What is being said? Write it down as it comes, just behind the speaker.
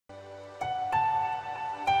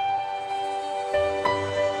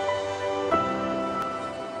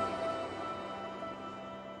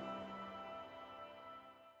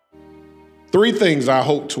Three things I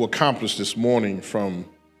hope to accomplish this morning from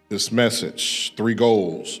this message, three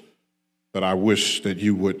goals that I wish that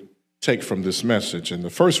you would take from this message. And the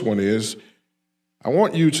first one is, I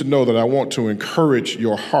want you to know that I want to encourage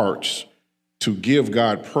your hearts to give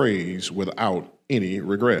God praise without any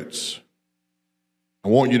regrets. I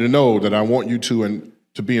want you to know that I want you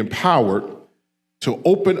to be empowered to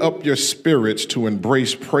open up your spirits to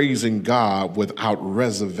embrace praising God without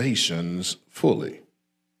reservations fully.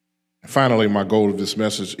 And finally, my goal of this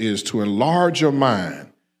message is to enlarge your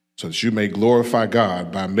mind so that you may glorify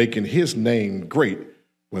God by making his name great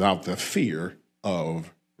without the fear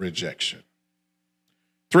of rejection.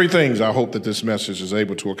 Three things I hope that this message is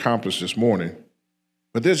able to accomplish this morning,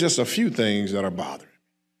 but there's just a few things that are bothering me.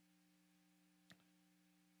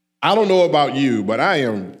 I don't know about you, but I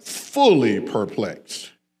am fully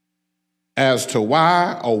perplexed as to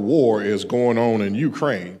why a war is going on in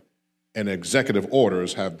Ukraine and executive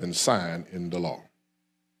orders have been signed into law.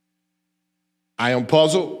 I am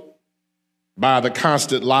puzzled by the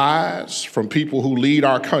constant lies from people who lead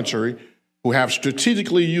our country, who have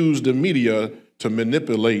strategically used the media to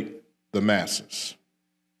manipulate the masses.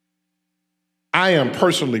 I am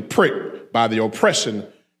personally pricked by the oppression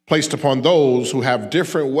placed upon those who have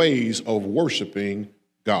different ways of worshiping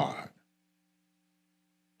God.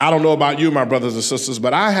 I don't know about you, my brothers and sisters,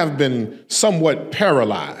 but I have been somewhat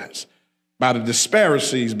paralyzed by the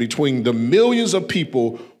disparities between the millions of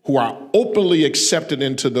people who are openly accepted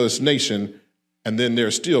into this nation, and then they're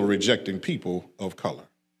still rejecting people of color.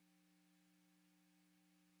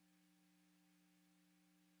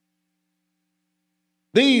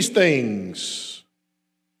 These things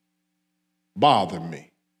bother me.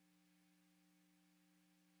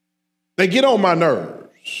 They get on my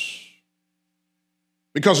nerves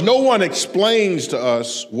because no one explains to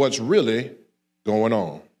us what's really going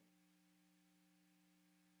on.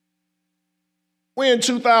 We're in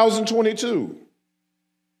 2022.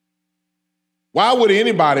 Why would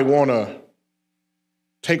anybody want to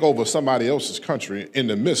take over somebody else's country in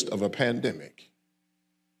the midst of a pandemic?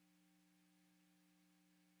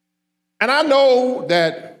 And I know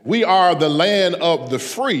that we are the land of the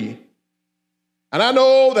free. And I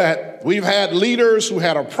know that we've had leaders who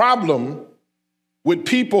had a problem with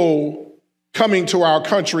people coming to our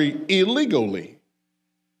country illegally.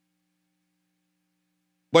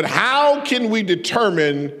 But how can we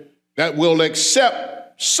determine that we'll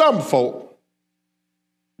accept some folk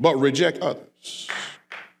but reject others?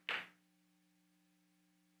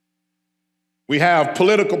 We have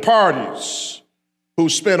political parties who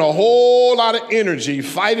spend a whole lot of energy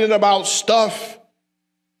fighting about stuff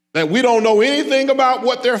that we don't know anything about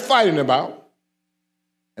what they're fighting about.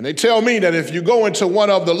 And they tell me that if you go into one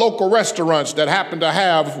of the local restaurants that happen to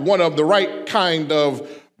have one of the right kind of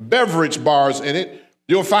beverage bars in it,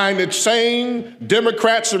 you'll find the same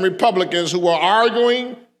Democrats and Republicans who are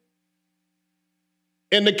arguing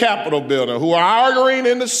in the Capitol building, who are arguing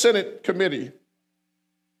in the Senate committee,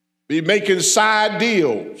 be making side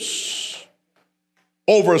deals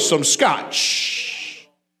over some scotch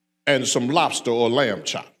and some lobster or lamb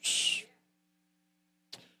chops.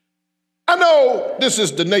 I know this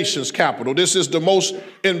is the nation's capital. This is the most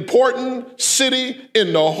important city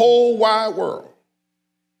in the whole wide world.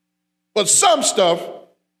 But some stuff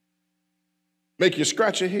make you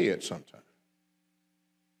scratch your head sometimes.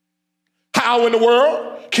 How in the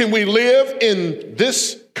world can we live in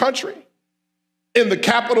this country, in the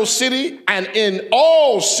capital city, and in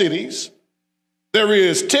all cities? There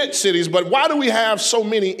is tent cities, but why do we have so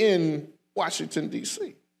many in Washington,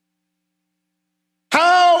 D.C.?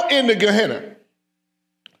 How in the Gehenna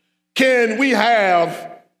can we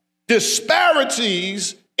have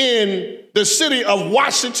disparities in the city of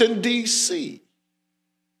Washington, D.C.,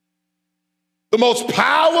 the most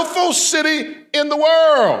powerful city in the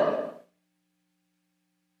world?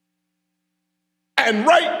 And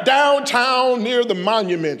right downtown near the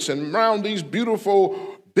monuments and around these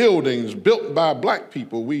beautiful buildings built by black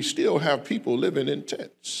people, we still have people living in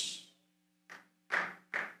tents.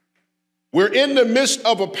 We're in the midst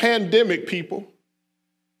of a pandemic, people.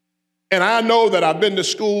 And I know that I've been to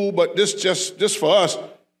school, but this for us,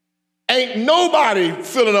 ain't nobody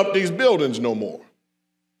filling up these buildings no more.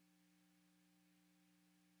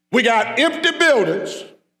 We got empty buildings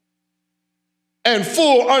and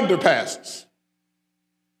full underpasses.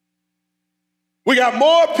 We got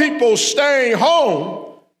more people staying home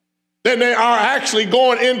than they are actually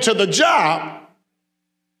going into the job.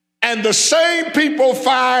 And the same people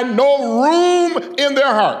find no room in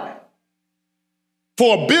their heart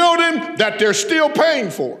for a building that they're still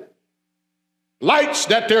paying for. lights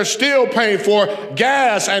that they're still paying for,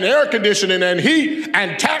 gas and air conditioning and heat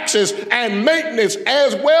and taxes and maintenance,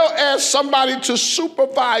 as well as somebody to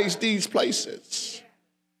supervise these places.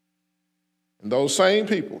 And those same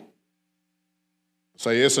people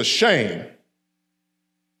say it's a shame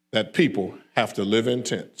that people have to live in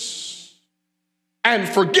tents and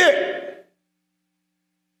forget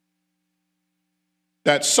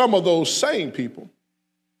that some of those same people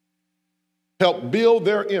helped build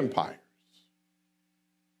their empires.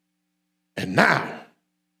 And now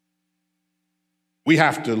we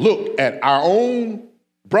have to look at our own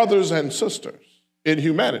brothers and sisters in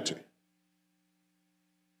humanity,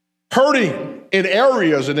 hurting in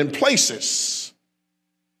areas and in places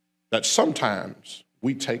that sometimes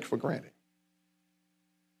we take for granted.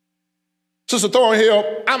 Sister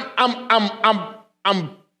Thornhill, I'm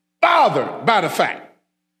bothered by the fact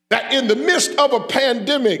that in the midst of a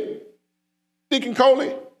pandemic, Deacon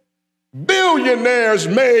Coley, billionaires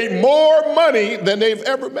made more money than they've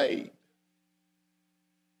ever made.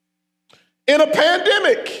 In a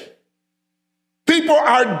pandemic, people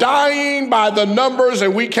are dying by the numbers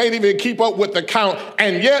and we can't even keep up with the count.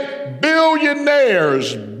 And yet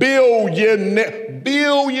billionaires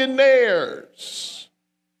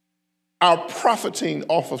are profiting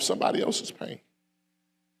off of somebody else's pain.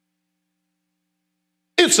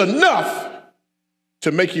 It's enough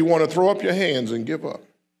to make you want to throw up your hands and give up.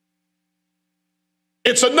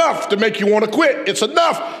 It's enough to make you want to quit. It's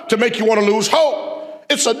enough to make you want to lose hope.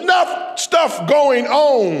 It's enough stuff going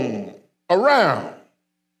on around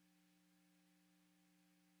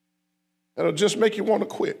that'll just make you want to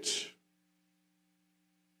quit.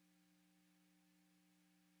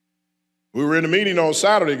 We were in a meeting on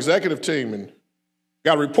Saturday, executive team, and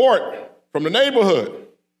got a report from the neighborhood.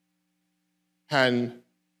 And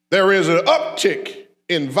there is an uptick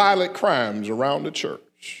in violent crimes around the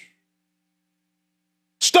church.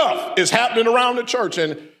 Stuff is happening around the church.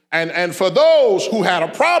 And for those who had a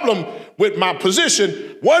problem with my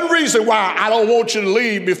position, one reason why I don't want you to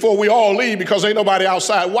leave before we all leave, because ain't nobody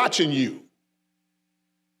outside watching you.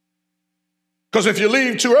 Because if you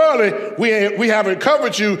leave too early, we haven't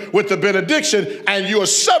covered you with the benediction, and you are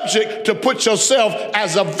subject to put yourself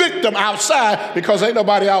as a victim outside because ain't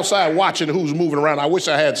nobody outside watching who's moving around. I wish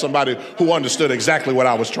I had somebody who understood exactly what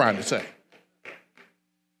I was trying to say.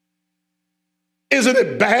 Isn't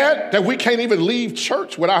it bad that we can't even leave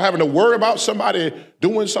church without having to worry about somebody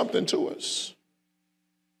doing something to us?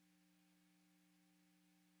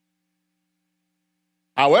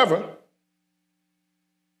 However,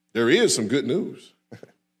 there is some good news.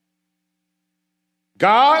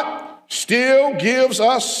 God still gives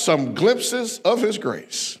us some glimpses of his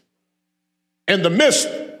grace. In the midst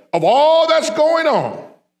of all that's going on,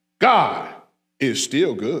 God is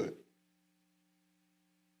still good.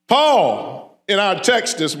 Paul, in our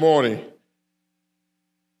text this morning,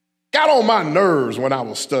 got on my nerves when I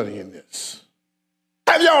was studying this.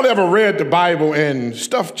 Have y'all ever read the Bible and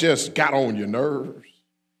stuff just got on your nerves?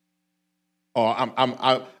 Or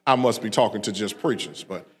I must be talking to just preachers,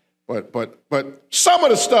 but some of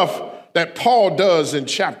the stuff that Paul does in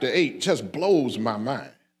chapter 8 just blows my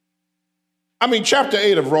mind. I mean, chapter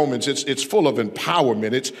 8 of Romans, it's full of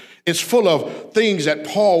empowerment. It's full of things that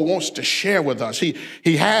Paul wants to share with us.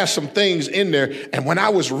 He has some things in there, and when I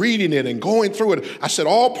was reading it and going through it, I said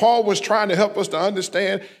all Paul was trying to help us to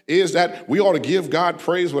understand is that we ought to give God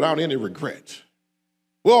praise without any regret.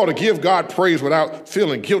 We ought to give God praise without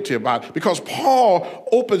feeling guilty about it, because Paul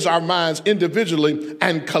opens our minds individually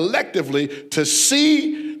and collectively to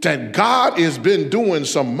see that God has been doing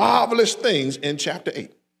some marvelous things in chapter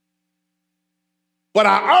 8. But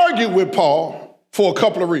I argued with Paul for a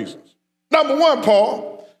couple of reasons. Number one,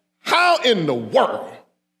 Paul, how in the world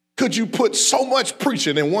could you put so much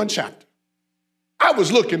preaching in one chapter? I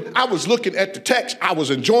was looking at the text. I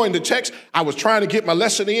was enjoying the text. I was trying to get my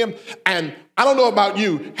lesson in. And I don't know about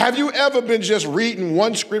you. Have you ever been just reading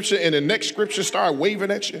one scripture and the next scripture start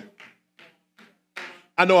waving at you?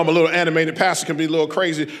 I know I'm a little animated pastor, can be a little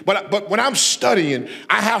crazy, but when I'm studying,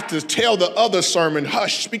 I have to tell the other sermon,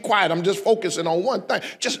 hush, be quiet. I'm just focusing on one thing.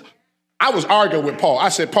 I was arguing with Paul. I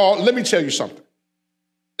said, Paul, let me tell you something.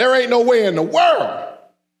 There ain't no way in the world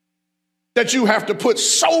that you have to put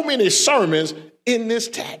so many sermons in this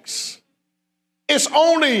text. It's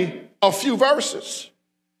only a few verses,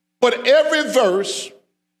 but every verse,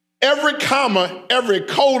 every comma, every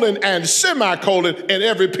colon and semicolon, and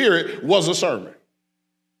every period was a sermon.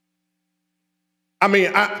 I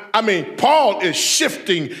mean, Paul is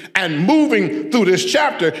shifting and moving through this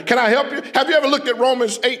chapter. Can I help you? Have you ever looked at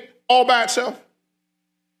Romans 8 all by itself?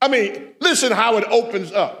 I mean, listen how it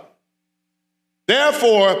opens up.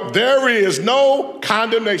 Therefore, there is no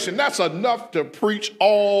condemnation. That's enough to preach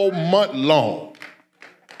all month long.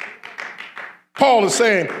 Paul is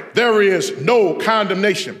saying there is no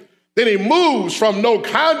condemnation. Then he moves from no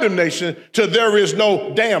condemnation to there is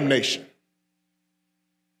no damnation.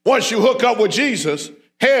 Once you hook up with Jesus,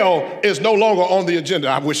 hell is no longer on the agenda.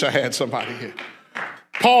 I wish I had somebody here.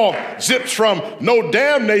 Paul zips from no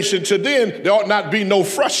damnation to then there ought not be no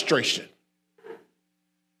frustration.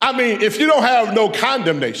 I mean, if you don't have no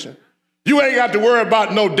condemnation, you ain't got to worry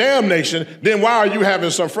about no damnation, then why are you having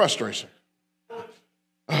some frustration?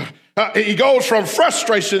 He goes from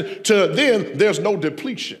frustration to then there's no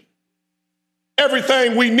depletion.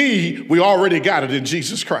 Everything we need, we already got it in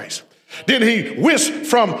Jesus Christ. Then he whisks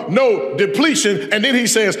from no depletion, and then he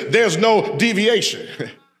says there's no deviation.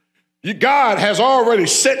 God has already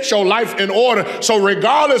set your life in order, so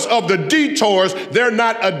regardless of the detours, they're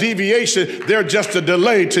not a deviation, they're just a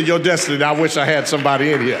delay to your destiny. I wish I had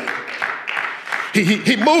somebody in here.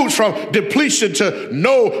 He moves from depletion to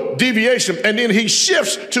no deviation, and then he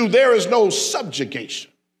shifts to there is no subjugation.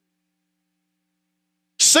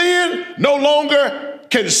 Sin no longer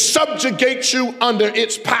can subjugate you under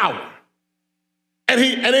its power. And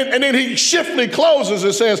then he shiftly closes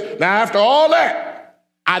and says, now after all that,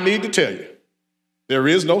 I need to tell you, there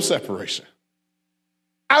is no separation.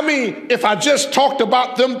 I mean, if I just talked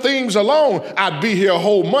about them things alone, I'd be here a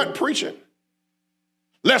whole month preaching.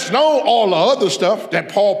 Let's know all the other stuff that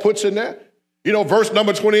Paul puts in there. You know, verse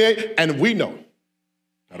number 28, and we know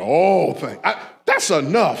that all things, that's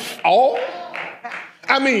enough. All,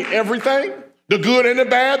 I mean, everything, the good and the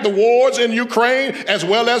bad, the wars in Ukraine, as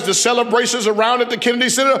well as the celebrations around at the Kennedy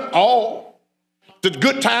Center, all. The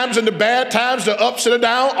good times and the bad times, the ups and the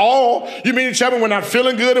downs, all. You mean to tell me when I'm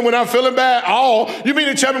feeling good and when I'm feeling bad? All. You mean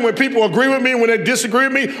to tell me when people agree with me and when they disagree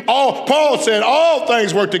with me? All. Paul said all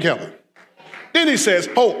things work together. Then he says,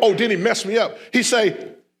 then he messed me up. He say,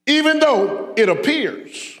 even though it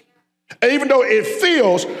appears, even though it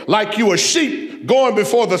feels like you a sheep going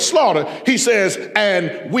before the slaughter, he says,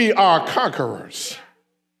 and we are conquerors.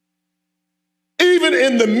 Even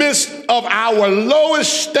in the midst of our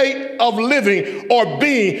lowest state of living or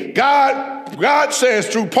being, God says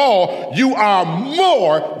through Paul, you are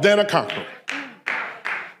more than a conqueror.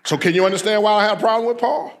 So can you understand why I have a problem with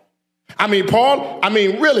Paul?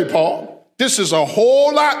 Really, Paul, this is a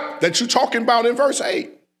whole lot that you're talking about in verse 8,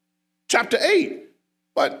 chapter 8.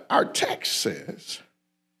 But our text says,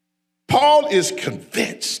 Paul is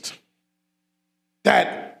convinced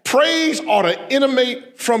that praise ought to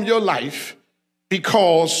emanate from your life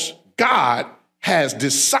because God has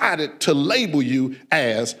decided to label you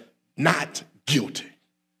as not guilty.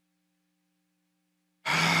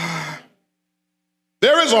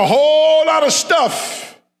 There is a whole lot of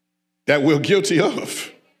stuff that we're guilty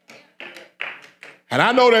of. And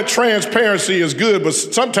I know that transparency is good, but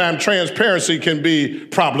sometimes transparency can be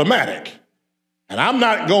problematic. And I'm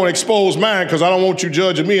not going to expose mine because I don't want you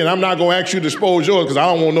judging me, and I'm not going to ask you to expose yours because I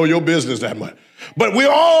don't want to know your business that much. But we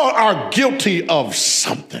all are guilty of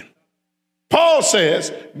something. Paul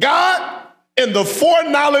says, God, in the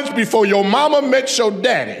foreknowledge before your mama met your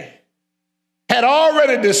daddy, had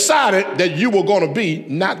already decided that you were going to be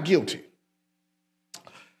not guilty.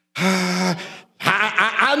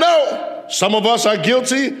 I know some of us are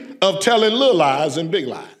guilty of telling little lies and big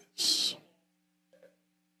lies.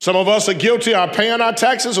 Some of us are guilty of paying our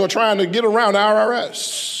taxes or trying to get around the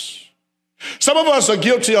IRS. Some of us are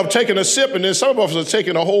guilty of taking a sip, and then some of us are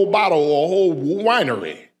taking a whole bottle or a whole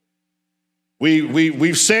winery.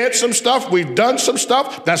 We've said some stuff, we've done some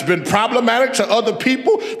stuff that's been problematic to other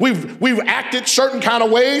people. We've acted certain kind of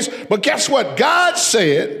ways, but guess what? God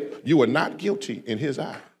said you are not guilty in his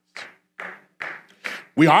eyes.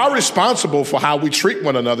 We are responsible for how we treat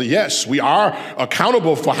one another. Yes, we are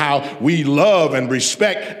accountable for how we love and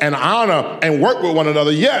respect and honor and work with one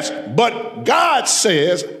another. Yes, but God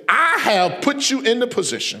says, I have put you in the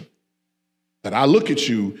position that I look at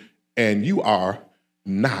you and you are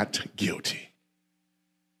not guilty.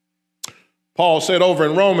 Paul said over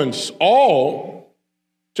in Romans, all,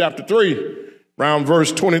 chapter 3, around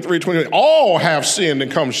verse 23, 28, all have sinned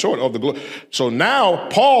and come short of the glory. So now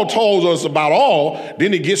Paul told us about all,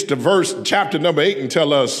 then he gets to verse chapter number 8 and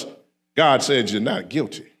tell us, God said you're not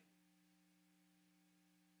guilty.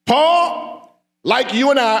 Paul, like you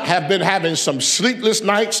and I, have been having some sleepless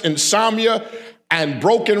nights, insomnia, and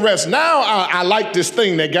broken rest. Now I like this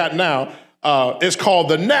thing they got now. It's called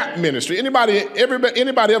the nap ministry. Anybody ever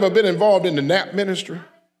been involved in the nap ministry?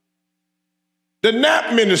 The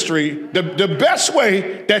nap ministry, the best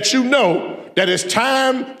way that you know that it's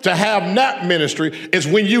time to have nap ministry is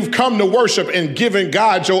when you've come to worship and given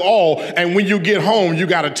God your all, and when you get home, you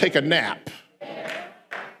got to take a nap.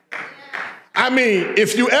 I mean,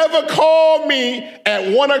 if you ever call me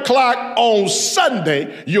at 1 o'clock on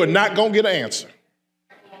Sunday, you're not going to get an answer.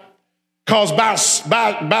 Because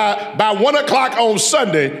by 1 o'clock on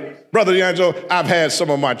Sunday, Brother D'Angelo, I've had some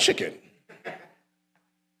of my chicken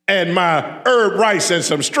and my herb rice and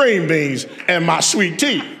some string beans and my sweet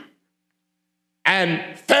tea.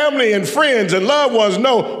 And family and friends and loved ones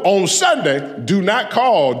know on Sunday, do not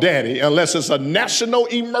call daddy unless it's a national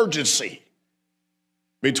emergency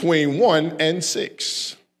between 1 and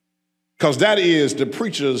 6, because that is the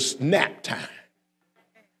preacher's nap time.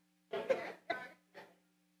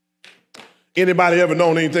 Anybody ever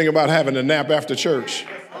known anything about having a nap after church?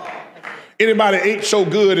 Anybody ate so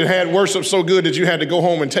good and had worship so good that you had to go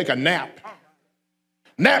home and take a nap?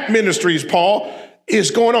 Nap ministries, Paul,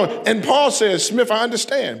 is going on. And Paul says, Smith, I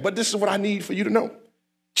understand, but this is what I need for you to know.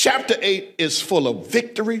 Chapter 8 is full of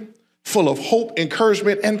victory, full of hope,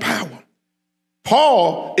 encouragement, and power.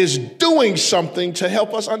 Paul is doing something to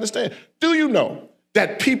help us understand. Do you know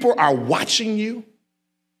that people are watching you?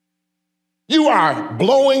 You are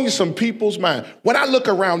blowing some people's mind. When I look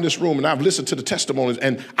around this room and I've listened to the testimonies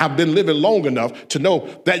and I've been living long enough to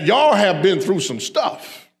know that y'all have been through some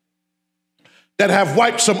stuff that have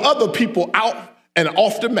wiped some other people out and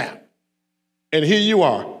off the map. And here you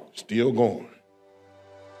are, still going.